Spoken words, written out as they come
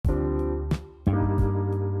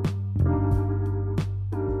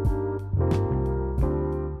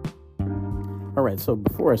right, so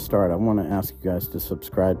before I start, I want to ask you guys to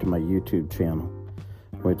subscribe to my YouTube channel,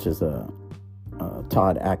 which is a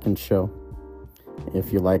Todd Atkins show.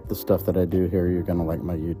 If you like the stuff that I do here, you're going to like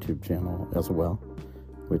my YouTube channel as well,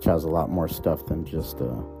 which has a lot more stuff than just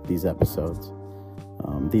these episodes.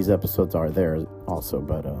 These episodes are there also,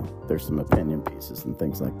 but there's some opinion pieces and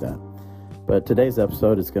things like that. But today's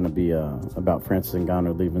episode is going to be about Francis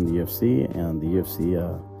Ngannou leaving the UFC, and the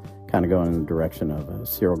UFC kind of going in the direction of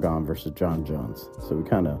Cyril Gane versus John Jones. So we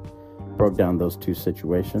kind of broke down those two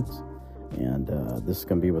situations, and this is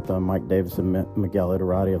going to be with Mike Davis and Miguel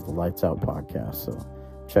Iterati of the Lights Out podcast. So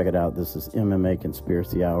check it out. This is MMA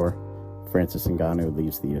Conspiracy Hour. Francis Ngannou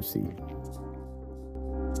leaves the UFC.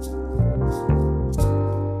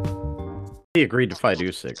 He agreed to fight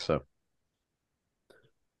Usyk, so.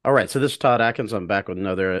 All right, so this is Todd Atkins. I'm back with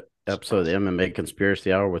another episode of the MMA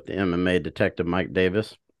Conspiracy Hour with the MMA detective Mike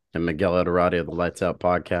Davis and Miguel Iterati of the Lights Out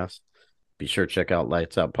podcast. Be sure to check out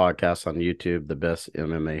Lights Out podcast on YouTube, the best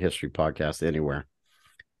MMA history podcast anywhere.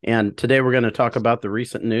 And today we're going to talk about the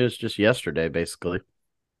recent news just yesterday, basically,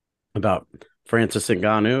 about Francis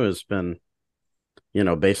Ngannou has been,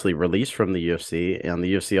 basically released from the UFC, and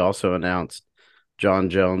the UFC also announced John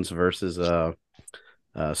Jones versus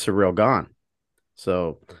Cyril Gane.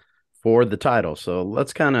 So for the title. So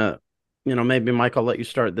let's kind of, maybe Mike, I'll let you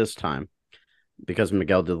start this time because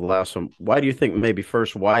Miguel did the last one. Why do you think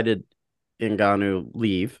why did Ngannou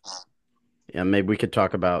leave? And maybe we could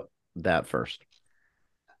talk about that first.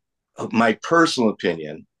 My personal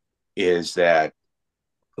opinion is that,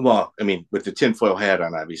 with the tinfoil hat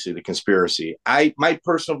on, obviously, the conspiracy, my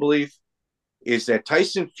personal belief is that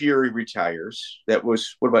Tyson Fury retires. That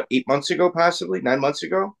was, about 8 months ago, possibly 9 months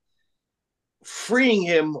ago? Freeing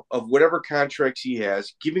him of whatever contracts he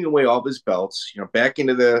has, giving away all of his belts, back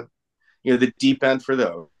into the deep end for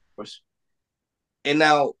those. And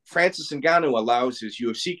now Francis Ngannou allows his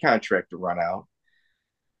UFC contract to run out.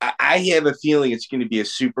 I have a feeling it's going to be a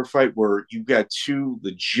super fight where you've got two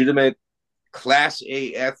legitimate Class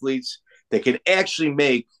A athletes that can actually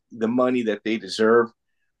make the money that they deserve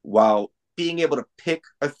while being able to pick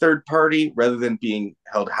a third party rather than being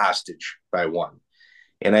held hostage by one.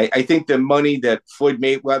 And I think the money that Floyd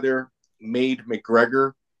Mayweather made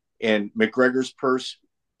McGregor and McGregor's purse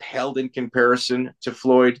paled in comparison to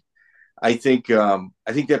Floyd. I think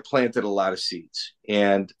that planted a lot of seeds.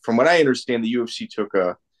 And from what I understand, the UFC took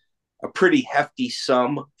a pretty hefty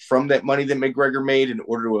sum from that money that McGregor made in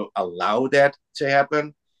order to allow that to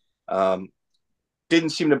happen.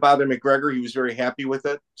 Didn't seem to bother McGregor. He was very happy with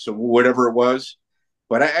it. So whatever it was.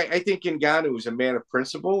 But I think Ngannou is a man of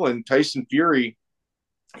principle, and Tyson Fury,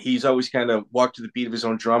 he's always kind of walked to the beat of his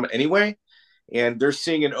own drum anyway. And they're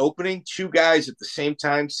seeing an opening, two guys at the same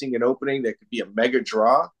time seeing an opening that could be a mega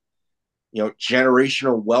draw,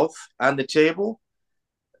 generational wealth on the table.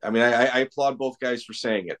 I mean, I applaud both guys for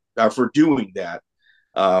saying it, for doing that.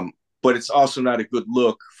 But it's also not a good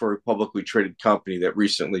look for a publicly traded company that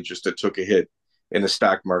recently just took a hit in the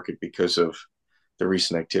stock market because of the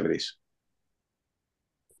recent activities.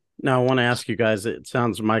 Now, I want to ask you guys, it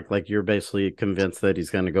sounds, Mike, like you're basically convinced that he's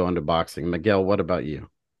going to go into boxing. Miguel, what about you?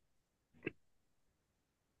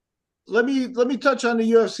 Let me touch on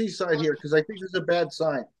the UFC side here because I think it's a bad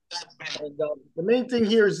sign. And the main thing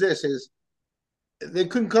here is they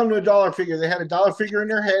couldn't come to a dollar figure. They had a dollar figure in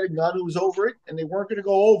their head, and Ngannou was over it, and they weren't going to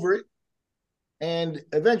go over it. And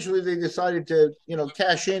eventually they decided to,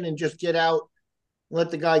 cash in and just get out and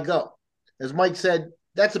let the guy go. As Mike said,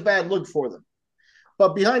 that's a bad look for them.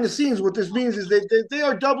 But behind the scenes, what this means is they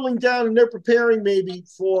are doubling down and they're preparing maybe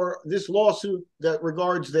for this lawsuit that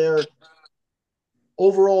regards their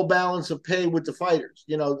overall balance of pay with the fighters.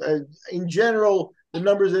 In general, the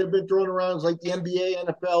numbers that have been thrown around is like the NBA,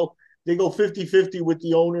 NFL, they go 50-50 with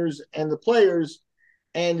the owners and the players,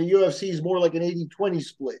 and the UFC is more like an 80-20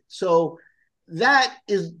 split. So that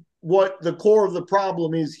is what the core of the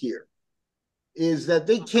problem is here, is that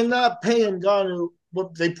they cannot pay Ngannou.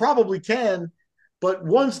 Well, they probably can, but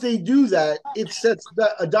once they do that, it sets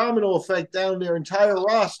a domino effect down their entire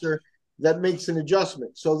roster that makes an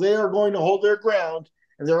adjustment. So they are going to hold their ground,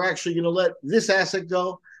 and they're actually going to let this asset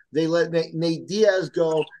go. They let Nate Diaz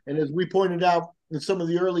go. And as we pointed out in some of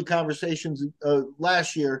the early conversations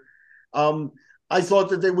last year, I thought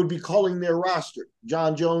that they would be culling their roster.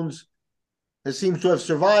 John Jones seems to have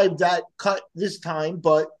survived that cut this time,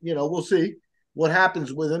 but, we'll see what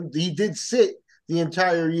happens with him. He did sit the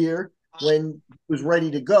entire year when he was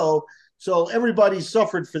ready to go. So everybody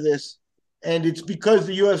suffered for this. And it's because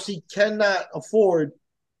the UFC cannot afford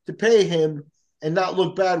to pay him and not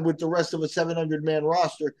look bad with the rest of a 700-man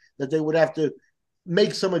roster that they would have to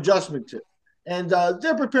make some adjustment to. And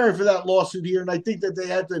they're preparing for that lawsuit here. And I think that they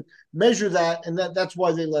had to measure that, and that's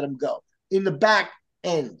why they let him go. In the back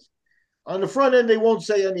end. On the front end, they won't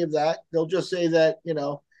say any of that. They'll just say that,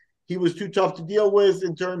 he was too tough to deal with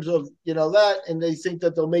in terms of, that. And they think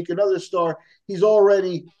that they'll make another star. He's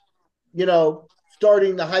already,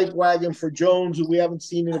 starting the hype wagon for Jones, who we haven't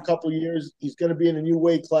seen in a couple of years. He's going to be in a new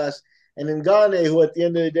weight class. And Ngannou, who at the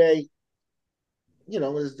end of the day,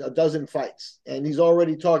 is a dozen fights. And he's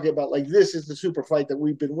already talking about, like, this is the super fight that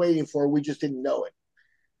we've been waiting for. We just didn't know it.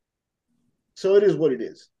 So it is what it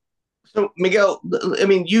is. So, Miguel,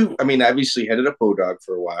 obviously headed up Bodog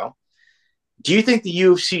for a while. Do you think the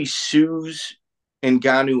UFC sues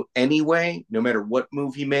Ngannou anyway, no matter what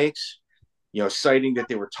move he makes, citing that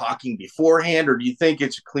they were talking beforehand, or do you think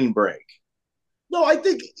it's a clean break? No, I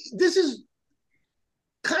think this is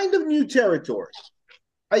kind of new territory.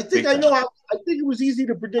 I think I think it was easy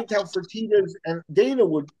to predict how Fertitas and Dana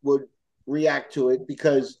would react to it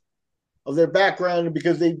because of their background and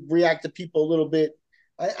because they react to people a little bit.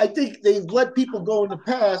 I think they've let people go in the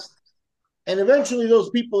past, and eventually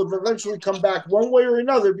those people have eventually come back one way or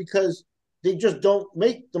another because they just don't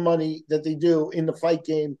make the money that they do in the fight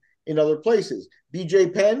game in other places.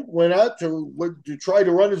 BJ Penn went out to try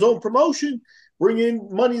to run his own promotion, bring in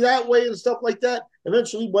money that way and stuff like that.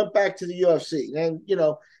 Eventually went back to the UFC. And,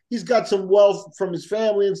 he's got some wealth from his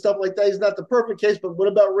family and stuff like that. He's not the perfect case, but what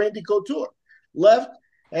about Randy Couture? Left,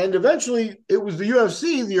 and eventually it was the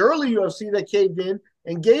UFC, the early UFC, that caved in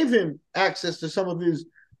and gave him access to some of his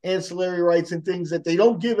ancillary rights and things that they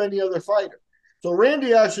don't give any other fighter. So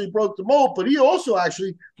Randy actually broke the mold, but he also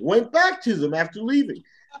actually went back to them after leaving.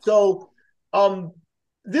 So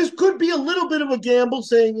this could be a little bit of a gamble,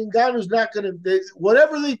 saying Ngannou's not going to,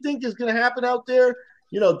 whatever they think is going to happen out there,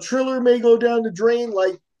 Triller may go down the drain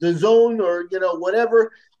like the Zone or,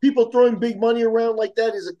 whatever. People throwing big money around like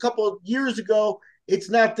that is a couple of years ago. It's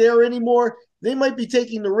not there anymore. They might be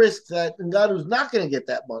taking the risk that Ngannou's not going to get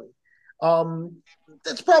that money.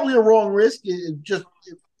 That's probably a wrong risk, just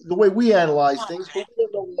the way we analyze things, but we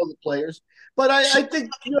don't know all the players. But I think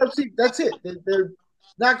UFC, that's it. They're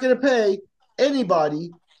not going to pay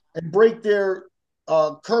anybody and break their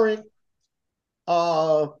current,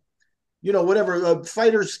 whatever,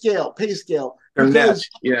 fighter scale, pay scale. Because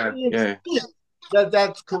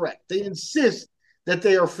that's correct. They insist that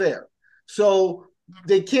they are fair. So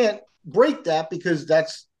they can't break that because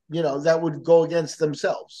that's, that would go against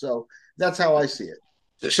themselves. So that's how I see it.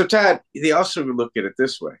 So, Todd, they also look at it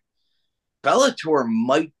this way. Bellator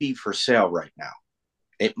might be for sale right now.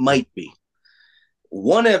 It might be.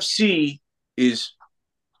 ONE FC is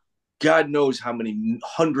God knows how many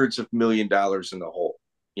hundreds of $1 million in the hole.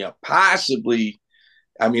 Possibly,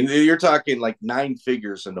 you're talking like 9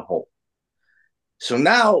 figures in the hole. So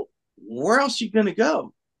now, where else are you going to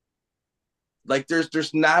go? Like,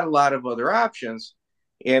 there's not a lot of other options.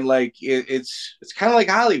 And like, it's kind of like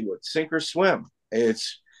Hollywood, sink or swim.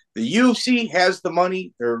 It's the UFC has the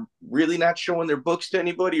money. They're really not showing their books to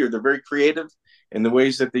anybody, or they're very creative in the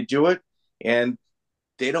ways that they do it. And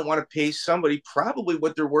they don't want to pay somebody probably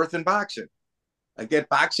what they're worth in boxing. Like, that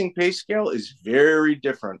boxing pay scale is very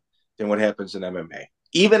different than what happens in MMA,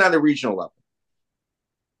 even on the regional level.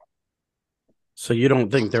 So you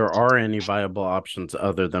don't think there are any viable options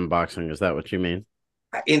other than boxing? Is that what you mean?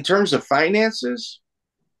 In terms of finances,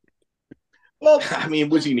 well,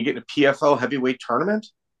 was he going to get in a PFL heavyweight tournament?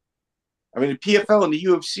 The PFL and the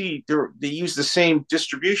UFC, they use the same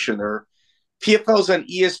distribution. PFL's on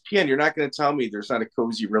ESPN. You're not going to tell me there's not a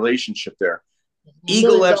cozy relationship there.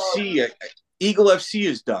 Eagle FC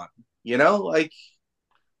is done.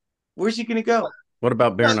 Where's he going to go? What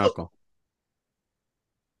about bare knuckle?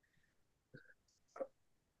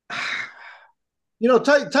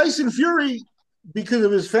 Tyson Fury, because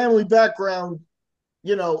of his family background,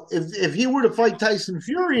 if he were to fight Tyson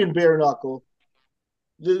Fury in bare knuckle,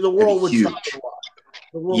 the world would stop a lot.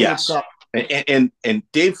 The world would stop. And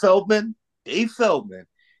Dave Feldman,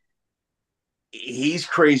 he's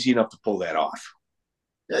crazy enough to pull that off.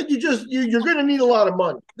 You're going to need a lot of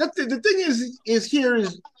money. The thing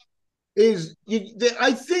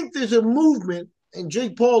I think there's a movement, and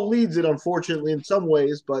Jake Paul leads it, unfortunately, in some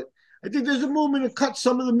ways, but I think there's a movement to cut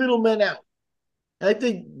some of the middlemen out. And I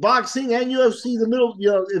think boxing and UFC, if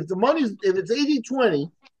it's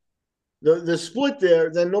 80-20, the split there,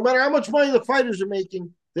 then no matter how much money the fighters are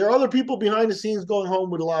making, there are other people behind the scenes going home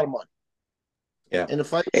with a lot of money. Yeah. And the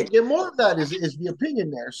fighters get more of that is the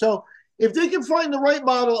opinion there. So if they can find the right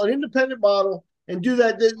model, an independent model, and do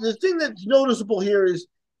that, the thing that's noticeable here is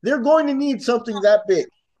they're going to need something that big.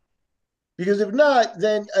 Because if not,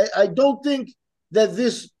 then I don't think that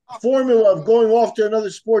this formula of going off to another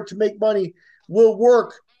sport to make money will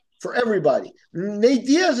work for everybody. Nate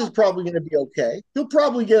Diaz is probably going to be okay. He'll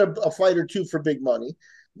probably get a fight or two for big money.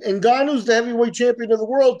 Ngannou's the heavyweight champion of the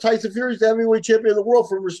world. Tyson Fury's the heavyweight champion of the world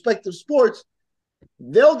from respective sports.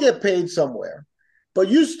 They'll get paid somewhere. But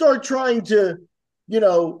you start trying to,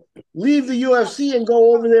 leave the UFC and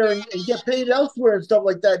go over there and get paid elsewhere and stuff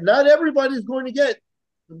like that. Not everybody's going to get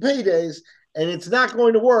paydays, and it's not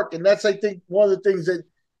going to work. And that's, I think, one of the things that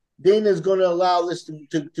Dana is going to allow this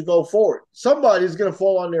to go forward. Somebody's going to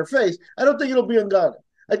fall on their face. I don't think it'll be Ngannou.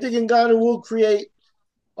 I think Ngannou will create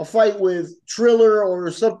a fight with Triller or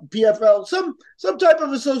some PFL, some type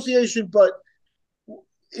of association, but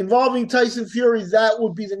involving Tyson Fury, that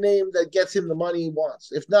would be the name that gets him the money he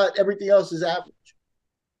wants. If not, everything else is average.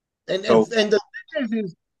 And the thing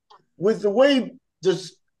is, with the way the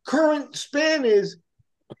current span is,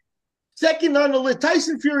 second on the list,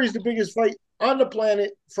 Tyson Fury is the biggest fight on the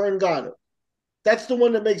planet for Ngannou. That's the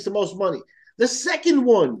one that makes the most money. The second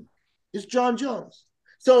one is John Jones.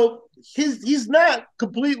 So he's not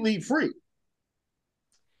completely free.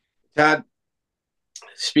 Todd,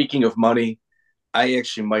 speaking of money, I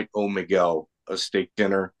actually might owe Miguel a steak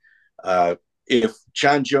dinner. If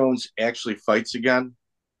John Jones actually fights again,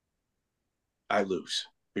 I lose,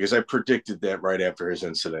 because I predicted that right after his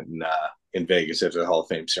incident in Vegas after the Hall of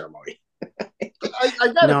Fame ceremony.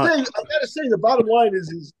 I gotta say, the bottom line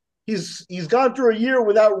is he's gone through a year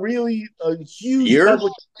without really a huge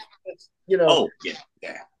public, Oh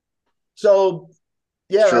yeah. So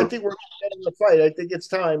yeah, True. I think we're getting the fight. I think it's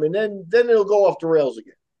time, and then it'll go off the rails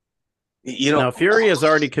again. Now Fury has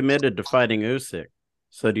already committed to fighting Usyk.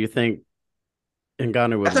 So do you think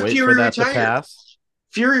Ngannou would wait Fury for that retired. to pass?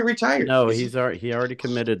 Fury retired. No, he already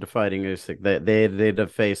committed to fighting Usyk. They'd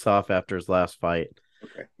have face off after his last fight.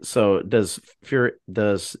 Okay. So does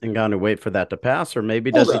Ngannou wait for that to pass, or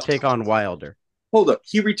maybe does he take on Wilder? Hold up.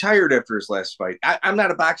 He retired after his last fight. I'm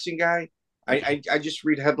not a boxing guy. I just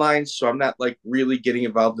read headlines, so I'm not like really getting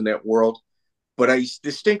involved in that world. But I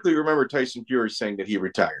distinctly remember Tyson Fury saying that he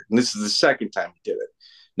retired. And this is the second time he did it.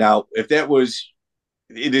 Now, if that was,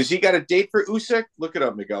 does he got a date for Usyk? Look it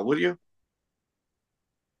up, Miguel, will you?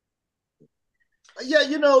 Yeah,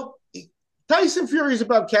 Tyson Fury is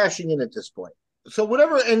about cashing in at this point. So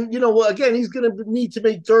whatever, and again, he's going to need to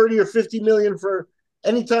make 30 or 50 million for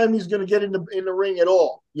anytime he's going to get in the ring at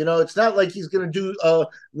all. It's not like he's going to do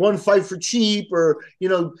one fight for cheap, or he's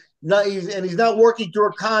not working through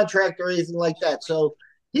a contract or anything like that. So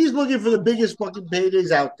he's looking for the biggest fucking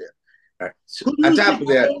paydays out there. All right. So on top of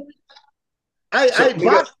that, Box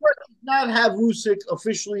does not have Usyk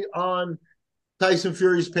officially on Tyson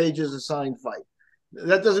Fury's page as a signed fight.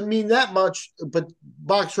 That doesn't mean that much, but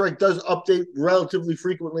BoxRec does update relatively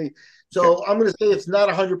frequently. So I'm going to say it's not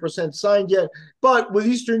 100% signed yet. But with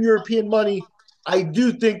Eastern European money, I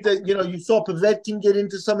do think that, you saw Povetkin get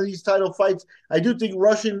into some of these title fights. I do think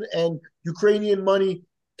Russian and Ukrainian money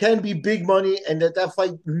can be big money, and that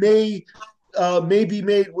fight may be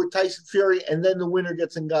made with Tyson Fury, and then the winner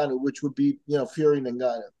gets Ngannou, which would be, Fury and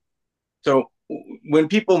Ngannou. So when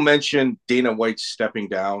people mention Dana White stepping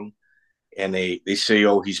down, and they say,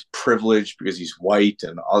 oh, he's privileged because he's white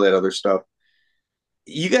and all that other stuff,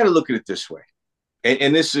 you got to look at it this way.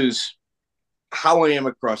 And this is how I am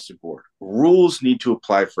across the board. Rules need to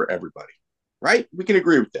apply for everybody, right? We can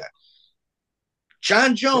agree with that.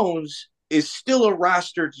 John Jones is still a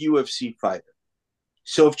rostered UFC fighter.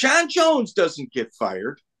 So if John Jones doesn't get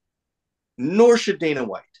fired, nor should Dana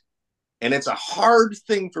White. And it's a hard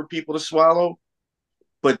thing for people to swallow,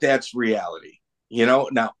 but that's reality. Now,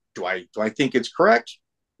 do I think it's correct?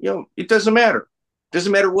 It doesn't matter. It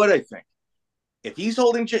doesn't matter what I think. If he's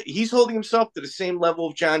holding himself to the same level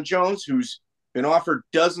of John Jones, who's been offered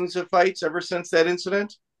dozens of fights ever since that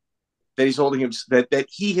incident, that he's holding him, that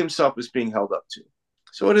he himself is being held up to.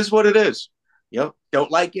 So it is what it is.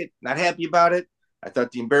 Don't like it, not happy about it. I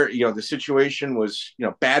thought the situation was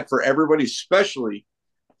bad for everybody, especially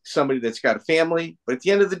somebody that's got a family. But at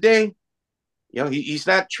the end of the day, he's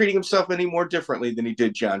not treating himself any more differently than he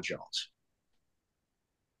did John Jones.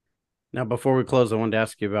 Now, before we close, I wanted to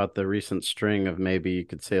ask you about the recent string of, maybe you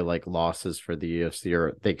could say, like, losses for the UFC,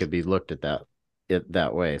 or they could be looked at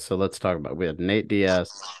that way. So let's talk about, we had Nate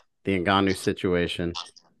Diaz, the Ngannou situation,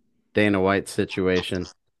 Dana White situation,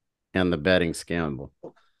 and the betting scandal.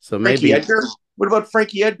 So maybe Edgar. What about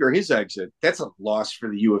Frankie Edgar? His exit. That's a loss for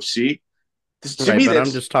the UFC. I'm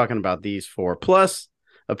just talking about these four. Plus,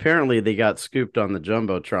 apparently they got scooped on the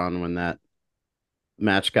Jumbotron when that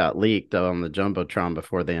match got leaked on the Jumbotron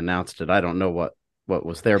before they announced it. I don't know what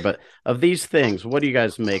was there, but of these things, what do you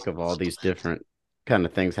guys make of all these different kind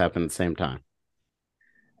of things happen at the same time?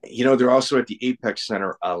 They're also at the Apex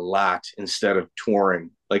Center a lot instead of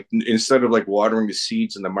touring. Like instead of like watering the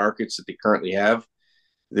seeds in the markets that they currently have,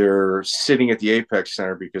 they're sitting at the Apex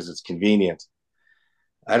Center because it's convenient.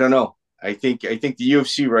 I don't know. I think the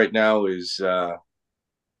UFC right now is I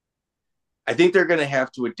think they're going to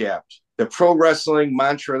have to adapt. The pro wrestling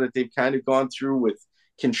mantra that they've kind of gone through with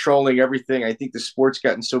controlling everything. I think the sport's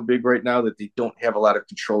gotten so big right now that they don't have a lot of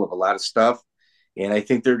control of a lot of stuff. And I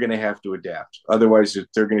think they're going to have to adapt. Otherwise,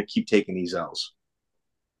 they're going to keep taking these L's.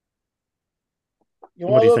 You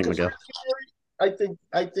What want do a you little think, Miguel? conspiracy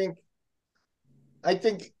theory? I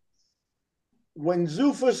think when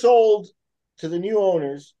Zuffa sold to the new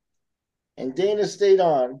owners and Dana stayed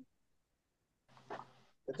on,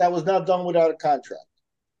 that was not done without a contract.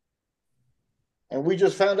 And we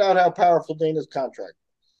just found out how powerful Dana's contract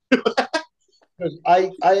is. Because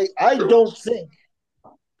I don't think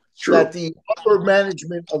that True. the upper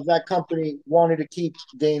management of that company wanted to keep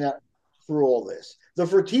Dana through all this. The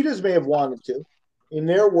Fertitas may have wanted to in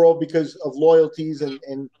their world because of loyalties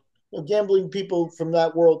and gambling people from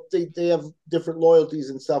that world, they have different loyalties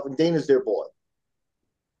and stuff, and Dana's their boy.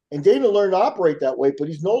 And Dana learned to operate that way, but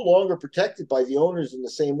he's no longer protected by the owners in the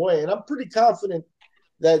same way. And I'm pretty confident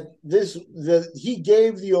that he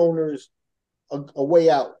gave the owners a way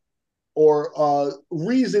out or a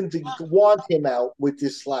reason to want him out with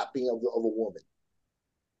this slapping of a woman.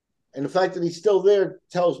 And the fact that he's still there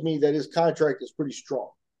tells me that his contract is pretty strong.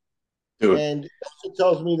 Dude. And it also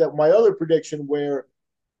tells me that my other prediction, where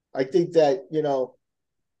I think that,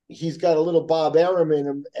 he's got a little Bob Arum in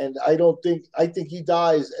him, and I think he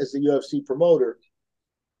dies as the UFC promoter.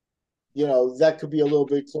 That could be a little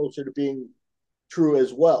bit closer to being true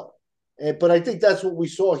as well. But I think that's what we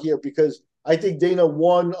saw here, because I think Dana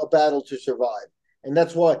won a battle to survive. And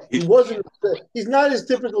that's why he's not his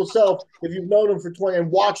typical self if you've known him for 20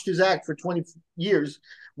 and watched his act for 20 years,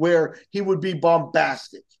 where he would be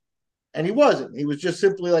bombastic. And he wasn't. He was just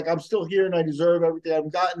simply like, I'm still here and I deserve everything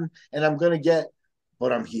I've gotten and I'm going to get,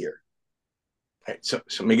 but I'm here. Right, so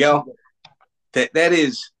Miguel, that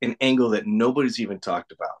is an angle that nobody's even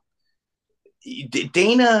talked about.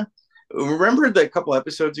 Dana, remember the couple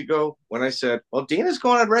episodes ago when I said, well, Dana's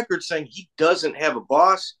going on record saying he doesn't have a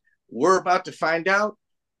boss. We're about to find out.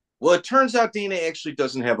 Well, it turns out Dana actually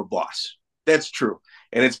doesn't have a boss. That's true.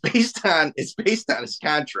 And it's based on his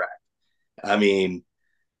contract. I mean,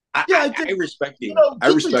 I respect him. I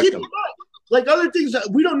respect him. Like other things,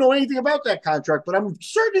 we don't know anything about that contract, but I'm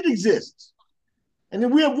certain it exists. And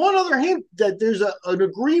then we have one other hint that there's an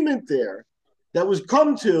agreement there that was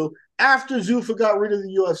come to after Zuffa got rid of the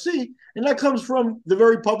UFC, and that comes from the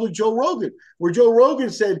very public Joe Rogan, where Joe Rogan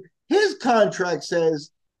said his contract says,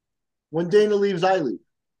 when Dana leaves, I leave.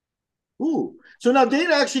 Ooh. So now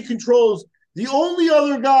Dana actually controls the only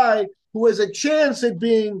other guy who has a chance at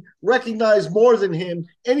being recognized more than him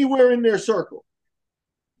anywhere in their circle.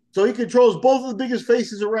 So he controls both of the biggest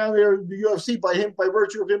faces around there in the UFC by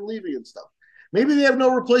virtue of him leaving and stuff. Maybe they have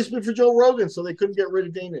no replacement for Joe Rogan, so they couldn't get rid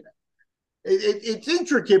of Dana now. It's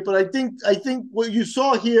intricate, but I think what you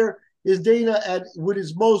saw here is Dana with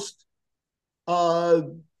his most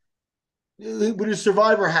with his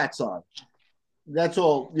survivor hats on. That's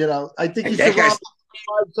all. I think he survived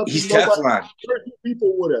something he's Teflon.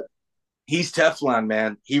 People would have. He's Teflon,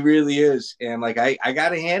 man. He really is. And like I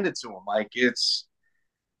gotta hand it to him. Like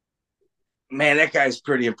man, that guy's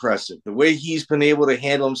pretty impressive. The way he's been able to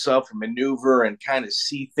handle himself and maneuver and kind of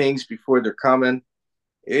see things before they're coming,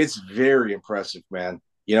 it's very impressive, man.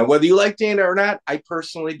 Whether you like Dana or not, I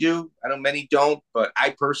personally do. I know many don't, but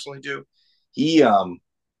I personally do. He,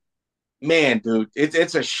 man, dude,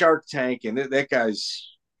 it's a Shark Tank, and that guy's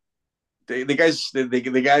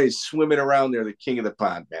the guy is swimming around there, the king of the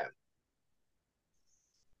pond, man.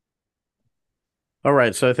 All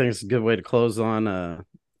right, so I think it's a good way to close on.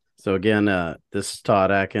 So again, this is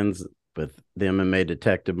Todd Atkins with the MMA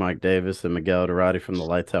detective Mike Davis and Miguel Dorati from the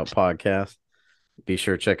Lights Out Podcast. Be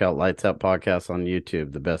sure to check out Lights Out Podcast on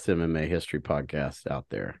YouTube, the best MMA history podcast out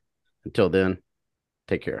there. Until then,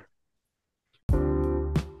 take care.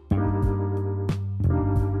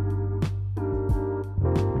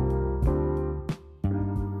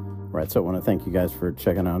 Right, so I want to thank you guys for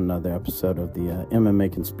checking out another episode of the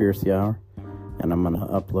MMA Conspiracy Hour, and I'm going to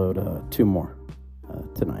upload 2 more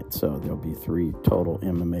tonight, so there'll be 3 total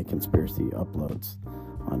MMA Conspiracy uploads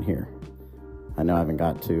on here. I know I haven't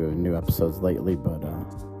got to new episodes lately, but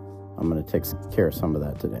I'm going to take care of some of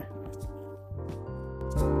that today.